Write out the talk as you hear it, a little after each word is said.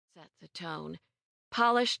set the tone.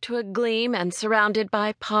 Polished to a gleam and surrounded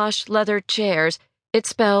by posh leather chairs, it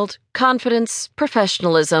spelled confidence,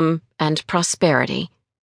 professionalism, and prosperity.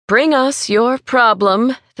 "Bring us your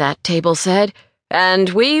problem," that table said, "and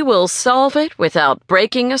we will solve it without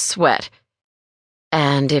breaking a sweat."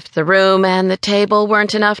 And if the room and the table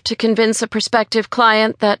weren't enough to convince a prospective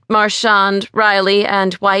client that Marchand, Riley,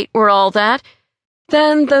 and White were all that,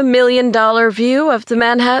 then the $1,000,000 view of the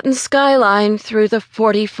Manhattan skyline through the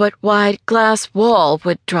 40-foot-wide glass wall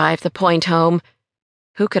would drive the point home.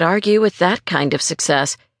 Who could argue with that kind of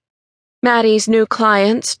success? Maddie's new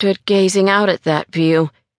client stood gazing out at that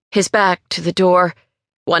view, his back to the door,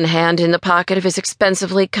 one hand in the pocket of his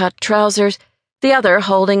expensively cut trousers, the other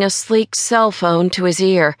holding a sleek cell phone to his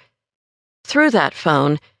ear. Through that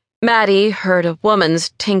phone, Maddie heard a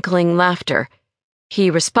woman's tinkling laughter. He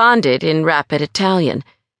responded in rapid Italian.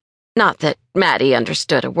 Not that Maddie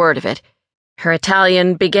understood a word of it. Her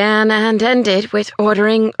Italian began and ended with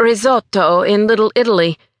ordering risotto in Little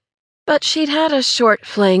Italy. But she'd had a short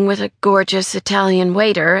fling with a gorgeous Italian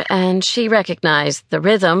waiter, and she recognized the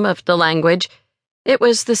rhythm of the language. It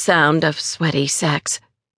was the sound of sweaty sex.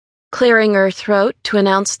 Clearing her throat to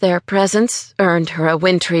announce their presence earned her a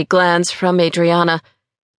wintry glance from Adriana.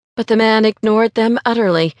 But the man ignored them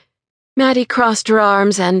utterly. Maddie crossed her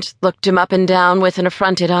arms and looked him up and down with an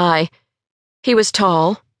affronted eye. He was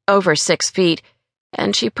tall, over 6 feet,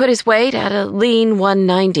 and she put his weight at a lean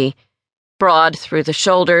 190. Broad through the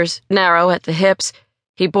shoulders, narrow at the hips,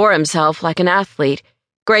 he bore himself like an athlete,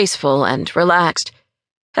 graceful and relaxed,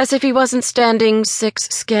 as if he wasn't standing 6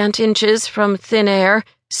 scant inches from thin air,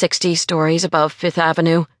 60 stories above Fifth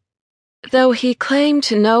Avenue. Though he claimed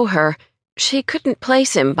to know her, she couldn't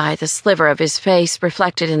place him by the sliver of his face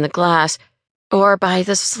reflected in the glass, or by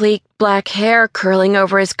the sleek black hair curling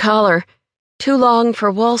over his collar, too long for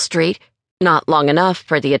Wall Street, not long enough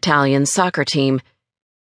for the Italian soccer team.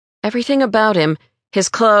 Everything about him, his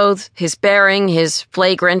clothes, his bearing, his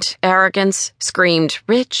flagrant arrogance, screamed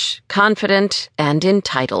rich, confident, and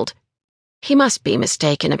entitled. He must be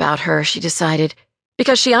mistaken about her, she decided,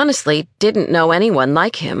 because she honestly didn't know anyone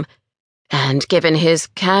like him. And given his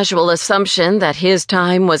casual assumption that his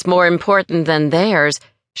time was more important than theirs,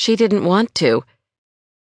 she didn't want to.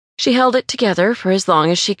 She held it together for as long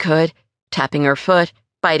as she could, tapping her foot,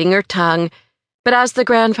 biting her tongue, but as the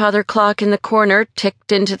grandfather clock in the corner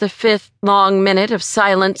ticked into the 5th long minute of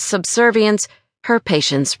silent subservience, her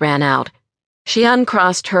patience ran out. She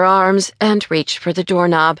uncrossed her arms and reached for the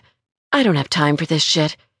doorknob. "I don't have time for this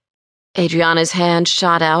shit." Adriana's hand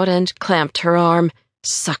shot out and clamped her arm.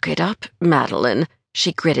 "Suck it up, Madeline,"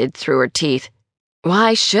 she gritted through her teeth.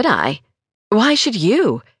 "Why should I? Why should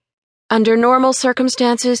you?" Under normal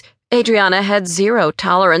circumstances, Adriana had 0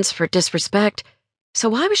 tolerance for disrespect, so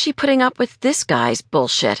why was she putting up with this guy's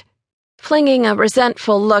bullshit? Flinging a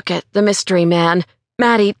resentful look at the mystery man,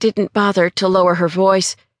 Maddie didn't bother to lower her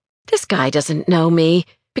voice. "This guy doesn't know me,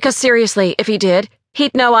 because seriously, if he did,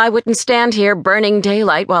 he'd know I wouldn't stand here burning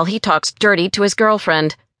daylight while he talks dirty to his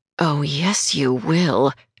girlfriend." "Oh, yes, you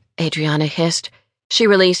will," Adriana hissed. She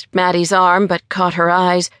released Maddie's arm but caught her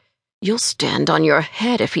eyes. "You'll stand on your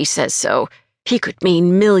head if he says so. He could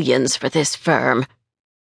mean millions for this firm."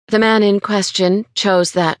 The man in question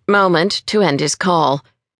chose that moment to end his call.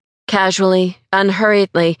 Casually,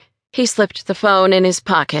 unhurriedly, he slipped the phone in his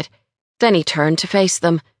pocket. Then he turned to face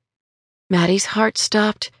them. Maddie's heart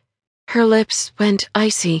stopped. Her lips went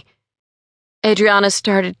icy. Adriana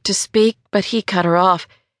started to speak, but he cut her off,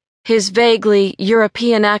 his vaguely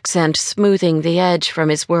European accent smoothing the edge from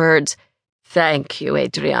his words. "Thank you,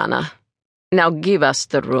 Adriana. Now give us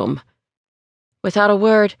the room." Without a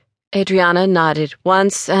word, Adriana nodded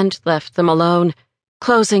once and left them alone,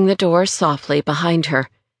 closing the door softly behind her.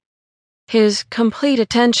 His complete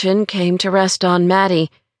attention came to rest on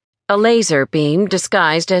Maddie, a laser beam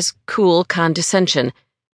disguised as cool condescension.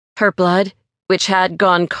 Her blood, which had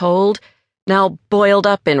gone cold, now boiled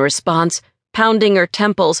up in response, pounding her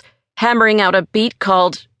temples, hammering out a beat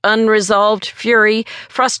called unresolved fury,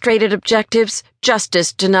 frustrated objectives,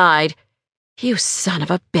 justice denied. "You son of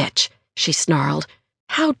a bitch," she snarled.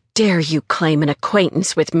 "How dare you claim an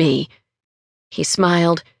acquaintance with me?" He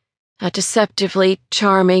smiled, a deceptively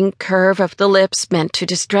charming curve of the lips meant to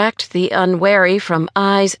distract the unwary from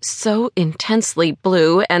eyes so intensely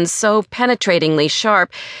blue and so penetratingly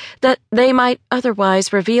sharp that they might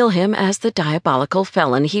otherwise reveal him as the diabolical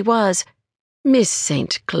felon he was. "Miss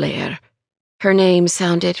St. Clair." Her name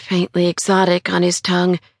sounded faintly exotic on his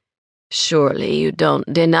tongue. "Surely you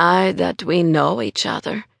don't deny that we know each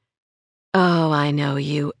other." "Oh, I know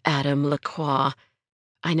you, Adam Lacroix.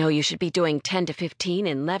 I know you should be doing 10 to 15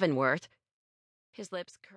 in Leavenworth." His lips curled.